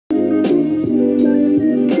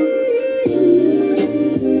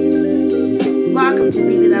welcome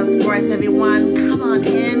to BB Love Sports, everyone. Come on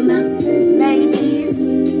in, babies.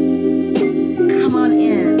 Come on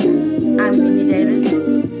in. I'm BB Davis,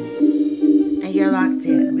 and you're locked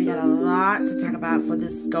in. We got a lot to talk about for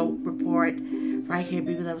this scope report right here,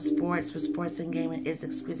 BB Love Sports, where sports and gaming is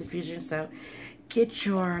exquisite fusion. So get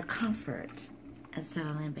your comfort and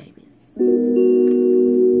settle in, babies.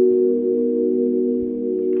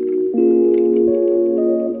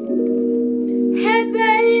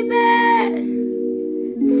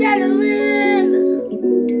 Settle in.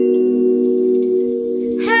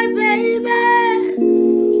 Hey, babies.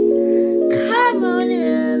 Come on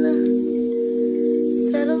in.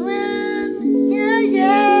 Settle in. Yeah,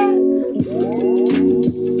 yeah.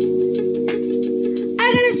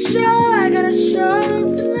 I got a show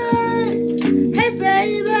tonight. Hey,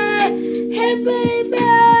 baby. Hey, baby.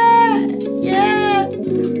 Yeah.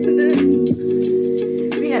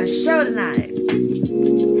 We got a show tonight.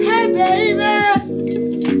 Hey, baby.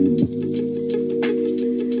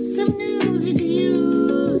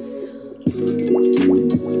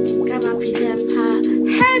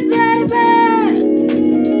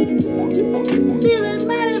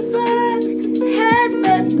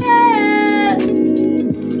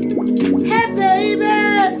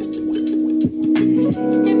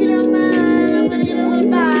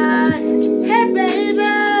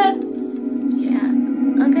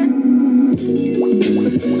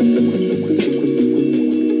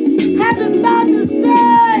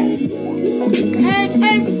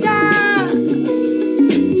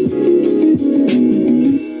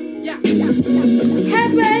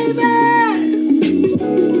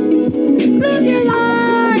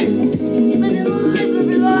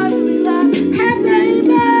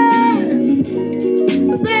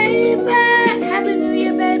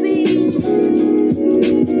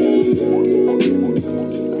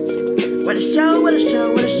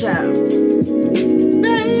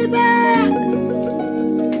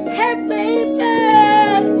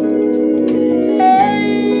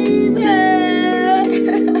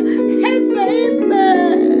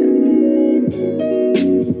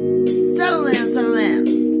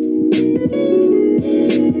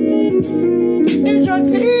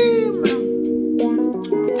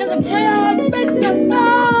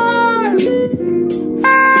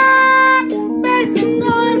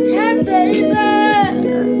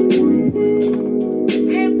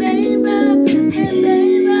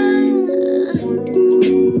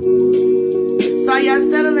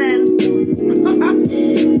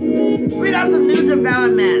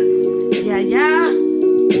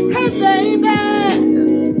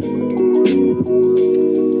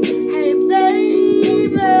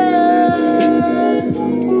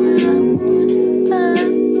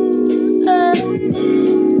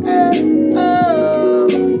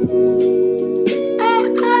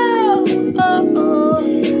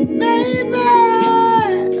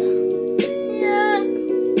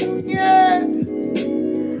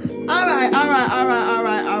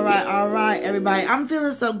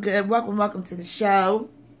 Welcome to the show.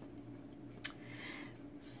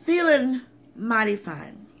 Feeling mighty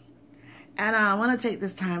fine. And I want to take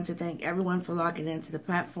this time to thank everyone for logging into the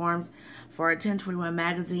platforms for 1021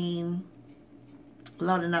 magazine,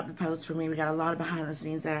 loading up the posts for me. We got a lot of behind the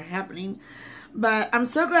scenes that are happening. But I'm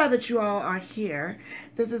so glad that you all are here.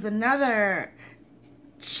 This is another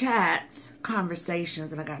chat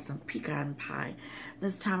conversations, and I got some pecan pie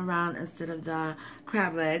this time around instead of the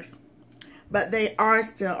crab legs. But they are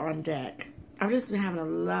still on deck. I've just been having a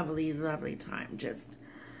lovely, lovely time just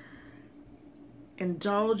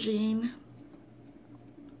indulging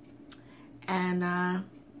and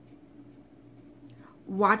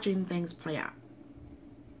watching things play out.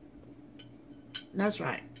 That's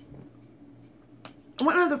right.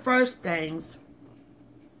 One of the first things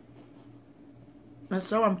that's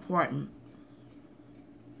so important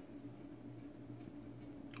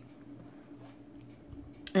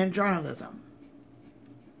in journalism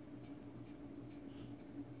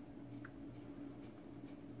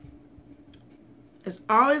it's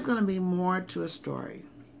always going to be more to a story,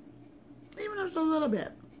 even if it's a little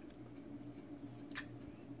bit.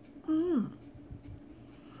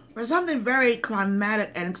 But something very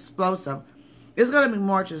climatic and explosive is going to be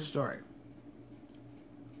more to the story.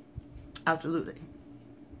 Absolutely.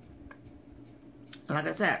 And like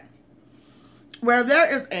I said, where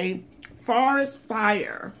there is a forest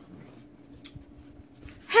fire,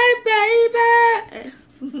 hey baby,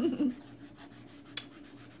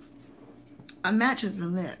 a match has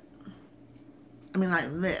been lit. I mean, like,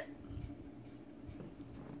 lit.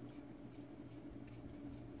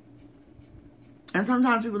 And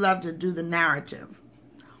sometimes people love to do the narrative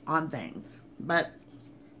on things. But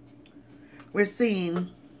we're seeing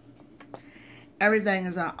everything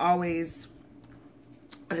is not always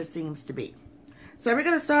what it seems to be. So we're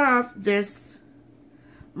going to start off this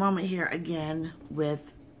moment here again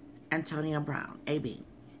with Antonio Brown, A.B,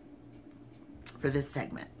 for this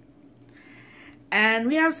segment. And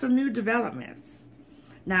we have some new developments.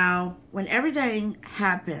 Now, when everything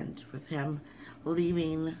happened with him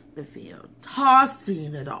leaving the field,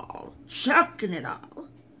 tossing it all, chucking it all,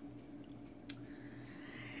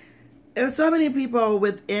 there were so many people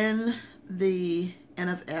within the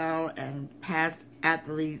NFL and past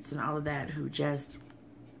athletes and all of that who just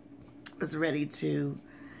was ready to,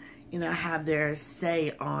 you know, have their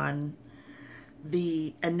say on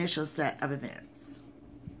the initial set of events.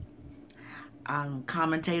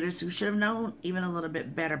 Commentators who should have known even a little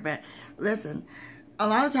bit better. But listen, a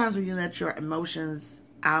lot of times when you let your emotions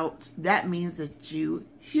out, that means that you,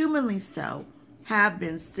 humanly so, have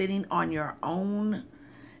been sitting on your own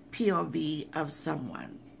POV of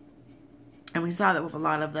someone. And we saw that with a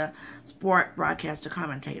lot of the sport broadcaster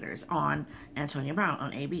commentators on Antonio Brown,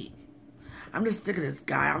 on AB. I'm just sick of this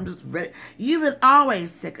guy. I'm just ready. You've been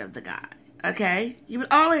always sick of the guy, okay? You've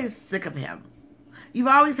been always sick of him. You've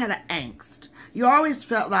always had an angst. You always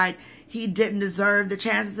felt like he didn't deserve the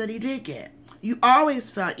chances that he did get. You always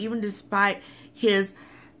felt, even despite his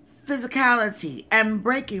physicality and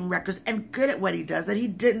breaking records and good at what he does, that he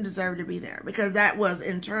didn't deserve to be there because that was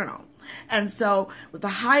internal. And so with the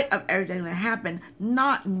height of everything that happened,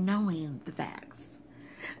 not knowing the facts,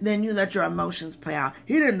 then you let your emotions play out.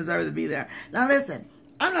 He didn't deserve to be there. Now listen,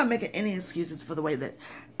 I'm not making any excuses for the way that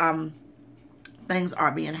things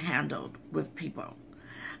are being handled with people.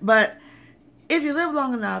 But if you live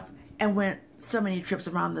long enough and went so many trips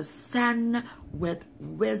around the sun with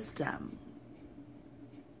wisdom,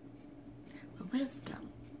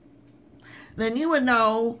 then you would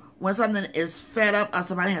know when something is fed up or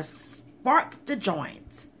somebody has sparked the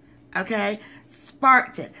joint, okay?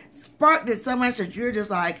 Sparked it so much that you're just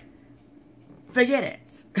like, forget it.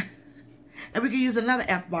 And we could use another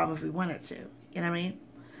F-bomb if we wanted to, you know what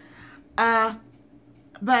I mean?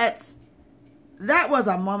 But that was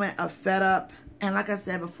a moment of fed up. And like I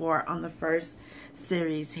said before on the first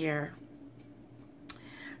series here,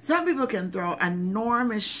 some people can throw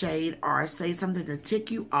enormous shade or say something to tick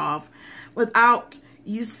you off without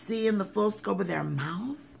you seeing the full scope of their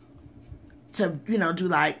mouth to, you know, do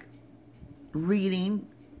like reading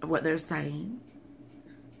of what they're saying.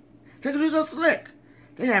 They can do so slick.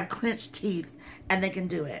 They have clenched teeth and they can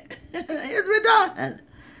do it. It's been done.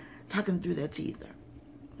 Talking through their teeth. They're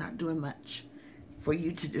not doing much for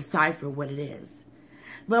you to decipher what it is.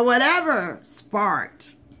 But whatever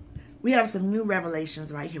sparked, we have some new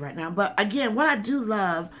revelations right here, right now. But again, what I do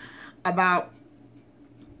love about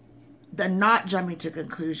the not jumping to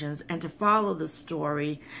conclusions and to follow the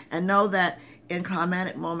story and know that in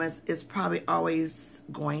climatic moments, it's probably always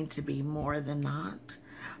going to be more than not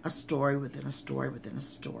a story within a story within a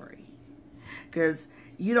story. Because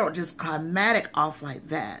you don't just climatic off like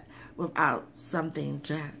that without something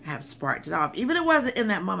to have sparked it off. Even if it wasn't in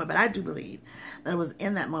that moment, but I do believe that it was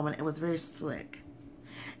in that moment. It was very slick.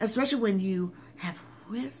 Especially when you have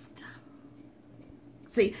wisdom.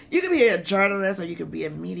 See, you can be a journalist or you can be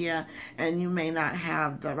in media and you may not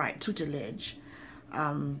have the right tutelage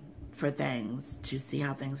for things to see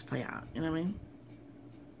how things play out. You know what I mean?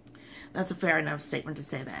 That's a fair enough statement to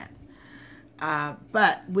say that.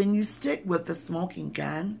 But when you stick with the smoking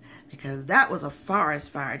gun, because that was a forest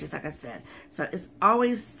fire, just like I said. So it's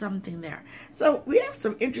always something there. So we have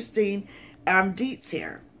some interesting deets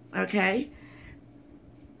here, okay?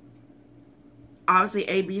 Obviously,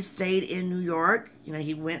 A.B. stayed in New York. You know,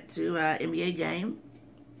 he went to an NBA game,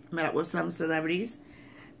 met up with some celebrities,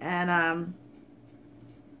 and,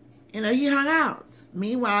 you know, he hung out.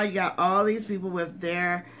 Meanwhile, you got all these people with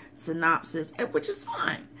their synopsis, which is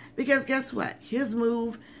fine. Because guess what? His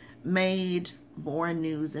move made more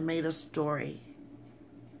news and made a story,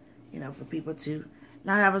 you know, for people to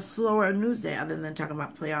not have a slower news day other than talking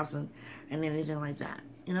about playoffs and anything like that,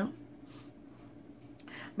 you know?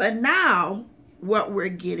 But now, what we're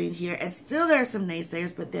getting here, and still there are some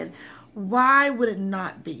naysayers, but then why would it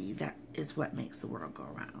not be? That is what makes the world go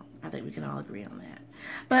around. I think we can all agree on that.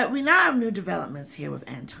 But we now have new developments here with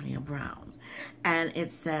Antonio Brown. And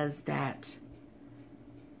it says that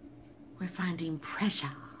we're finding pressure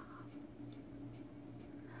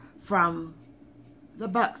from the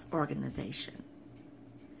Bucs organization.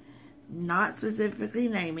 Not specifically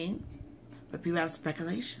naming, but people have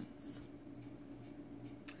speculations.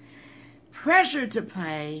 Pressure to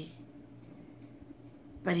play,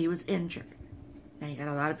 but he was injured. Now you got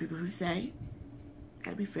a lot of people who say,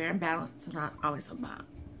 gotta be fair and balanced, not always about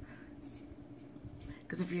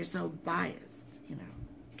Because if you're so biased, you know,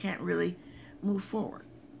 can't really move forward.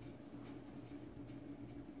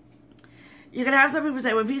 You can have some people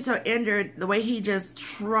say, well, if he's so injured, the way he just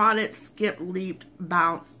trotted, skipped, leaped,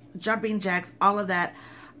 bounced, jumping jacks, all of that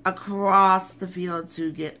across the field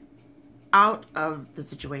to get out of the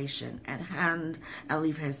situation at hand and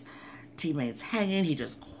leave his teammates hanging. He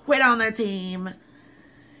just quit on their team.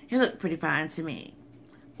 He looked pretty fine to me.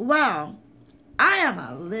 Well, I am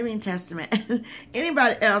a living testament.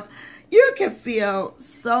 Anybody else, you can feel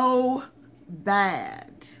so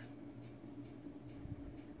bad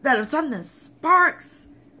that if something sparks,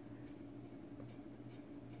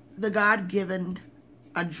 the God-given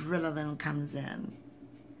adrenaline comes in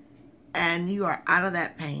and you are out of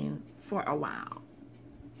that pain for a while.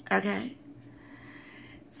 Okay?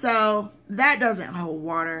 So that doesn't hold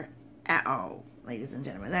water at all, ladies and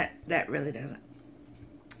gentlemen. That really doesn't.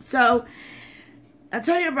 So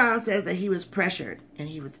Antonio Brown says that he was pressured and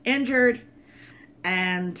he was injured,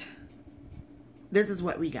 and this is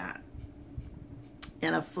what we got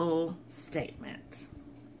in a full statement.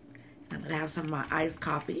 I'm going to have some of my iced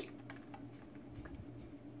coffee.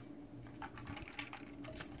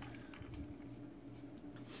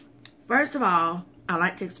 First of all, I'd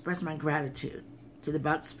like to express my gratitude to the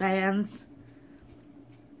Bucs fans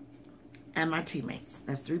and my teammates.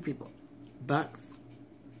 That's 3 people. Bucs,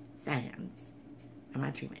 fans, and my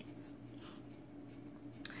teammates.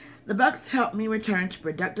 The Bucs helped me return to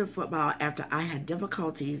productive football after I had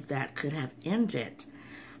difficulties that could have ended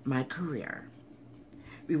my career.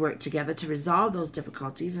 We worked together to resolve those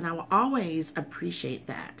difficulties, and I will always appreciate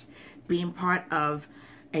that. Being part of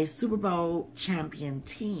a Super Bowl champion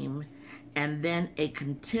team and then a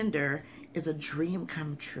contender is a dream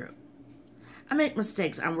come true. I make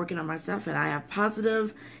mistakes. I'm working on myself, and I have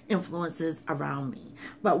positive influences around me.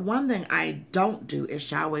 But one thing I don't do is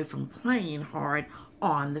shy away from playing hard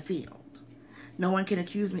on the field. No one can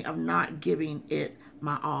accuse me of not giving it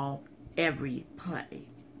my all every play.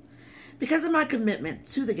 Because of my commitment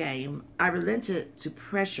to the game, I relented to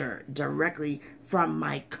pressure directly from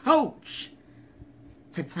my coach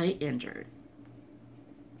to play injured.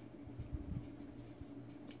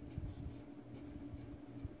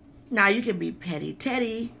 Now you can be petty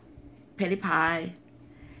Teddy, petty pie,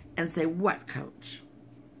 and say, what, coach?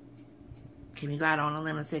 Can you go out on a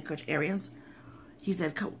limb and say, Coach Arians? He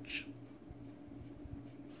said, coach.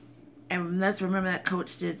 And let's remember that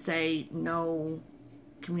coach did say no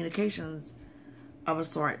communications of a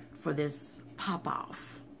sort for this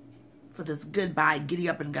pop-off, for this goodbye, giddy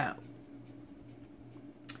up and go.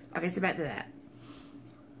 Okay, so back to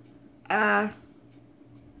that.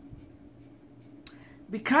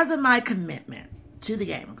 Because of my commitment to the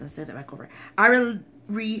game, I'm going to say that back over. I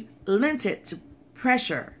relented to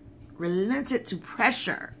pressure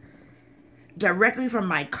directly from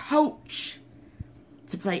my coach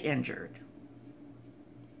to play injured.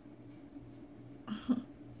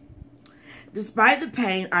 Despite the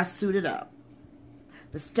pain, I suited up.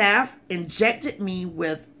 The staff injected me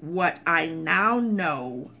with what I now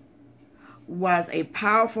know was a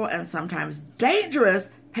powerful and sometimes dangerous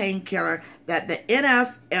painkiller that the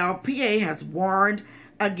NFLPA has warned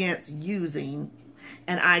against using,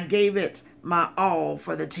 and I gave it my all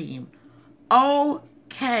for the team.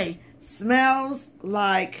 Okay, smells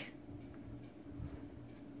like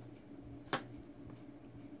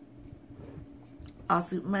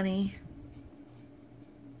lawsuit money.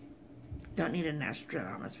 Don't need an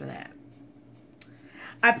astronomist for that.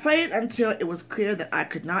 I played until it was clear that I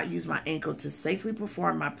could not use my ankle to safely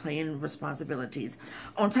perform my playing responsibilities.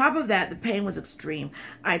 On top of that, the pain was extreme.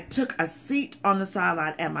 I took a seat on the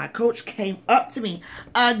sideline and my coach came up to me.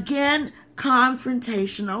 Again,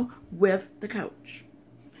 confrontational with the coach.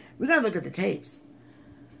 We gotta look at the tapes.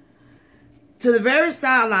 To the very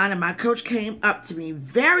sideline, and my coach came up to me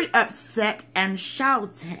very upset and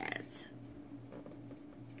shouted,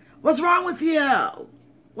 "What's wrong with you?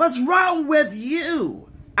 What's wrong with you?"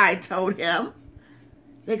 I told him.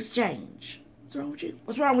 The exchange. What's wrong with you?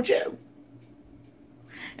 What's wrong with you?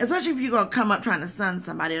 Especially if you're going to come up trying to sun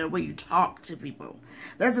somebody, the way you talk to people.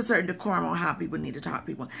 There's a certain decorum on how people need to talk to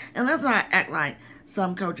people. And let's not act like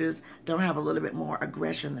some coaches don't have a little bit more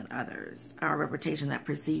aggression than others. Our reputation that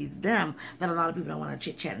precedes them that a lot of people don't want to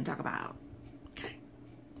chit-chat and talk about. Okay.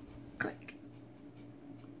 Click.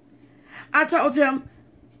 I told him,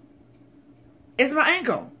 it's my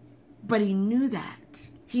ankle. But he knew that.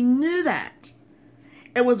 He knew that.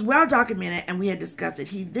 It was well documented and we had discussed it.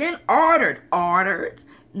 He then ordered.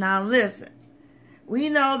 Now listen. We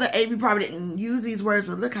know that A.B probably didn't use these words,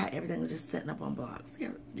 but look how everything was just setting up on blocks.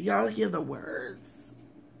 Do y'all hear the words?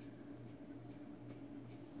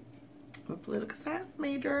 I'm a political science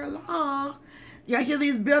major, law. Y'all hear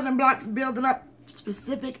these building blocks building up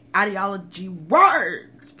specific ideology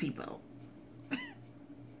words, people.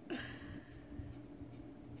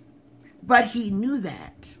 But he knew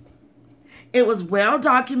that. It was well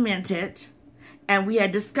documented, and we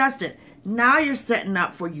had discussed it. Now you're setting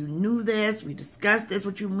up for you knew this, we discussed this,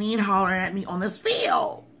 what you mean hollering at me on this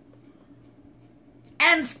field.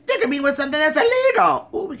 And sticking me with something that's illegal.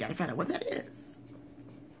 Oh, we got to find out what that is.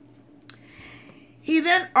 He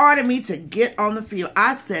then ordered me to get on the field.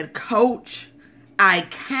 I said, Coach, I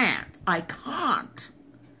can't. I can't.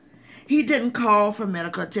 He didn't call for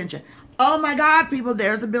medical attention. Oh my God, people,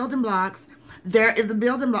 there's the building blocks. There is the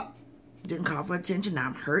building block. Didn't call for attention. Now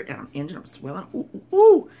I'm hurt and I'm injured. I'm swelling. Ooh, ooh,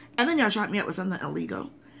 ooh. And then y'all shot me up with something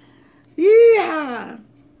illegal. Yeah.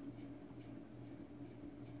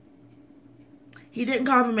 He didn't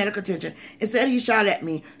call for medical attention. Instead, he shot at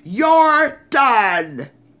me, "You're done,"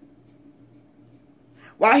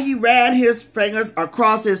 while he ran his fingers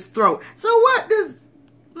across his throat. So what does...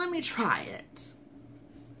 Let me try it.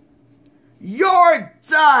 You're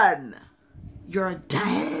done. You're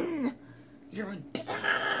done. You're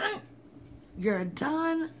done. You're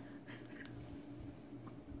done.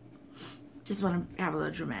 Just want to have a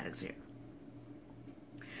little dramatics here.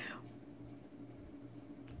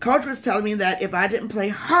 Coach was telling me that if I didn't play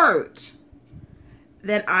hurt,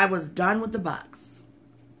 that I was done with the Bucs.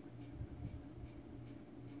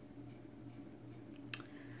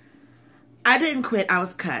 I didn't quit. I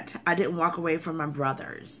was cut. I didn't walk away from my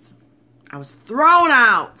brothers. I was thrown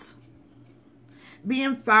out.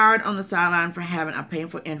 Being fired on the sideline for having a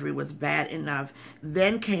painful injury was bad enough.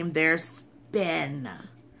 Then came their spin.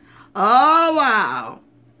 Oh, wow.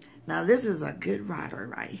 Now, this is a good writer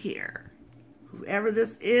right here. Whoever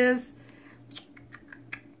this is.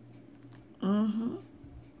 The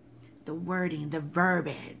wording, the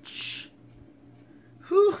verbiage.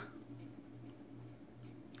 Whew.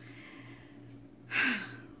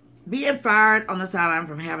 Being fired on the sideline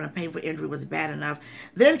from having a painful injury was bad enough.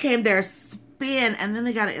 Then came their spin, and then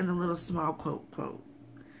they got it in the little small quote.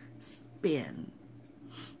 Spin.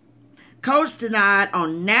 Coach denied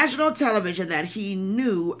on national television that he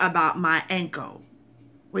knew about my ankle.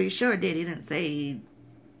 Well, he sure did. He didn't say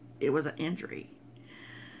it was an injury.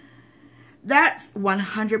 That's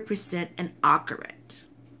 100% inaccurate.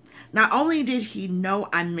 Not only did he know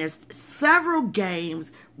I missed several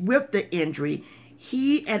games with the injury,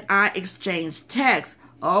 he and I exchanged texts.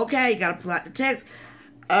 Okay, you got to pull out the text.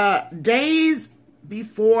 Days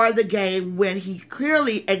before the game when he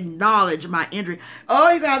clearly acknowledged my injury. Oh,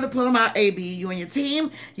 you're going to have to pull them out, A.B. You and your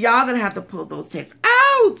team, y'all going to have to pull those texts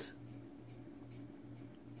out.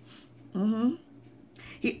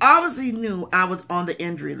 He obviously knew I was on the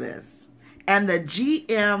injury list. And the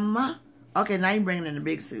GM, okay, now you're bringing in the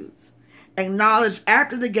big suits, acknowledged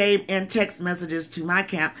after the game in text messages to my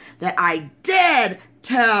camp that I did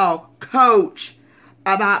tell Coach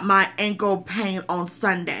about my ankle pain on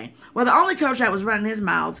Sunday. Well, the only coach that was running his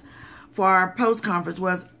mouth for our post-conference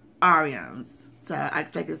was Arians. So I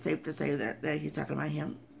think it's safe to say that he's talking about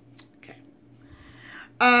him. Okay.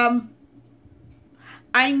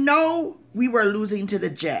 I know we were losing to the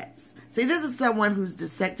Jets. See, this is someone who's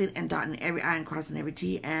dissecting and dotting every I and crossing every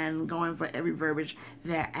T and going for every verbiage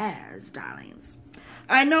there as, darlings.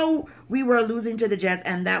 I know we were losing to the Jets,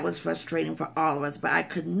 and that was frustrating for all of us, but I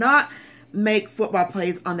could not make football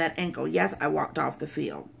plays on that ankle. Yes, I walked off the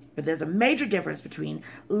field, but there's a major difference between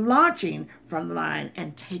launching from the line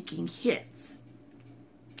and taking hits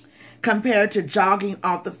compared to jogging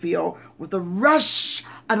off the field with a rush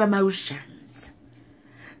of emotions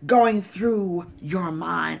going through your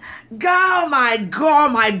mind. Oh my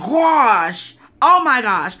God, my gosh. Oh my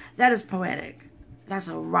gosh. That is poetic. That's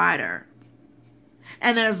a writer.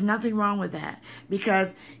 And there's nothing wrong with that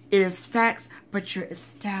because it is facts, but you're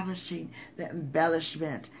establishing the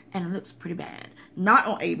embellishment. And it looks pretty bad. Not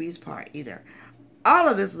on A.B's part either. All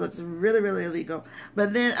of this looks really, really illegal.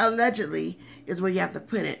 But then allegedly is where you have to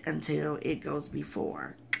put it until it goes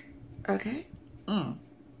before. Okay?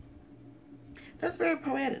 That's very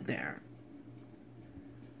poetic there.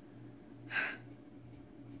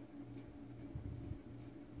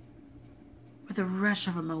 With a rush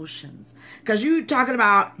of emotions. Because you talking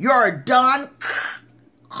about you're done.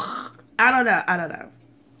 I don't know. I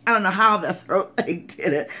don't know how the throat thing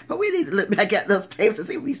did it. But we need to look back at those tapes and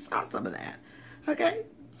see if we saw some of that. Okay?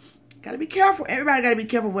 Got to be careful. Everybody got to be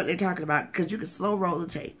careful what they're talking about. Because you can slow roll the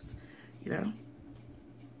tapes. You know?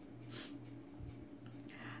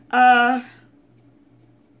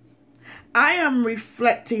 I am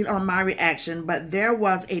reflecting on my reaction, but there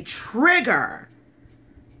was a trigger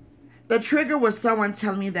The trigger was someone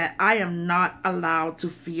telling me that I am not allowed to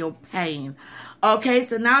feel pain. Okay,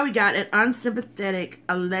 so now we got an unsympathetic,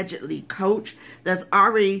 allegedly, coach that's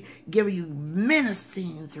already giving you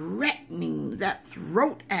menacing, threatening, that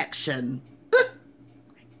throat action. My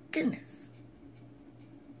goodness.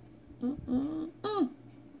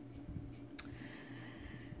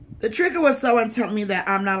 The trigger was someone telling me that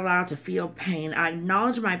I'm not allowed to feel pain. I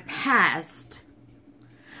acknowledge my past,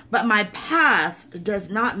 but my past does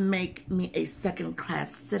not make me a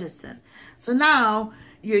second-class citizen. So now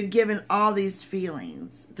you're given all these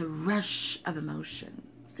feelings, the rush of emotion.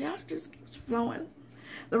 See how it just keeps flowing?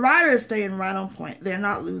 The writer is staying right on point. They're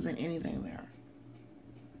not losing anything there.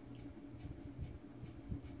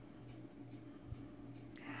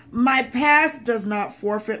 My past does not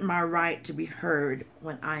forfeit my right to be heard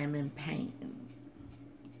when I am in pain.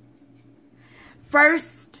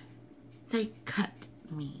 First, they cut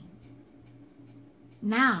me.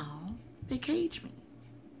 Now, they cage me.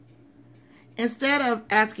 Instead of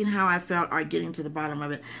asking how I felt or getting to the bottom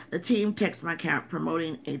of it, the team texted my account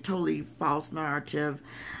promoting a totally false narrative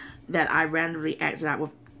that I randomly acted out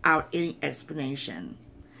without any explanation.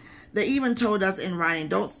 They even told us in writing,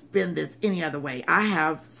 don't spin this any other way. I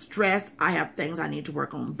have stress. I have things I need to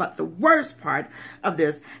work on. But the worst part of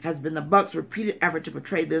this has been the Bucks' repeated effort to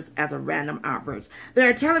portray this as a random outburst.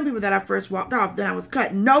 They're telling people that I first walked off, then I was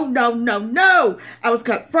cut. No, no, no, no. I was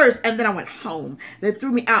cut first, and then I went home. They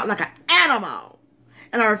threw me out like an animal.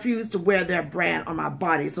 And I refused to wear their brand on my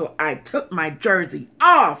body, so I took my jersey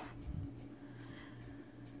off.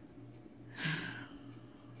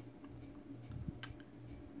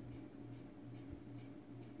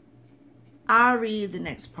 I'll read the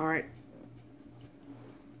next part.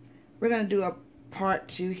 We're going to do a part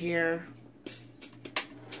 2 here.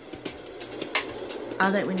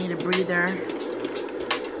 I think we need a breather.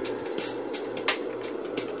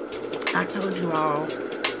 I told you all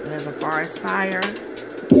there's a forest fire.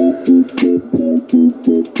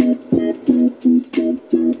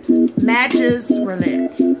 Matches were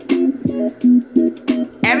lit.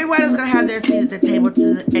 Everyone is going to have their seat at the table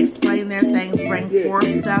to explain their things, bring forth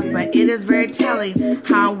stuff, but it is very telling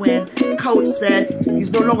how when Coach said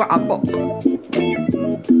he's no longer a book,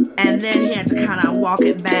 and then he had to kind of walk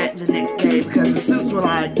it back the next day because the suits were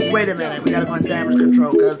like, wait a minute, we got to go on damage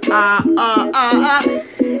control because,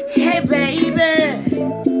 hey baby,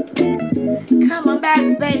 come on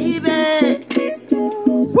back baby,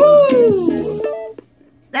 woo,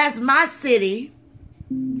 that's my city.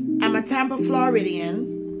 I'm a Tampa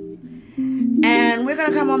Floridian. And we're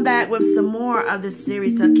going to come on back with some more of this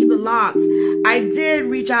series, so keep it locked. I did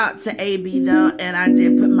reach out to A.B. though, and I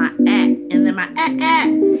did put my @ and then my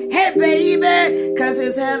 @ hey baby, because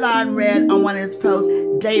his headline read on one of his posts,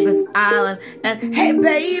 Davis Island. And hey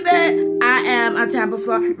baby, I am a Tampa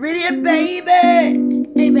Floridian baby.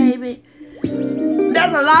 Hey baby.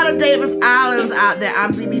 There's a lot of Davis Islands out there.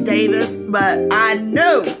 I'm BB Davis, but I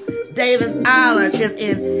know Davis Island is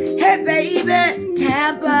in hey baby,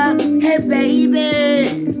 Tampa, hey baby.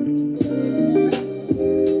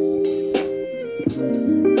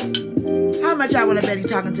 How much I want to bet he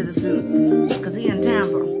talking to the suits? Because he in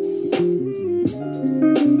Tampa.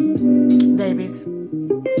 Babies,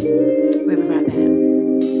 we'll be right back.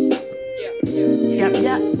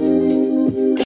 Yep.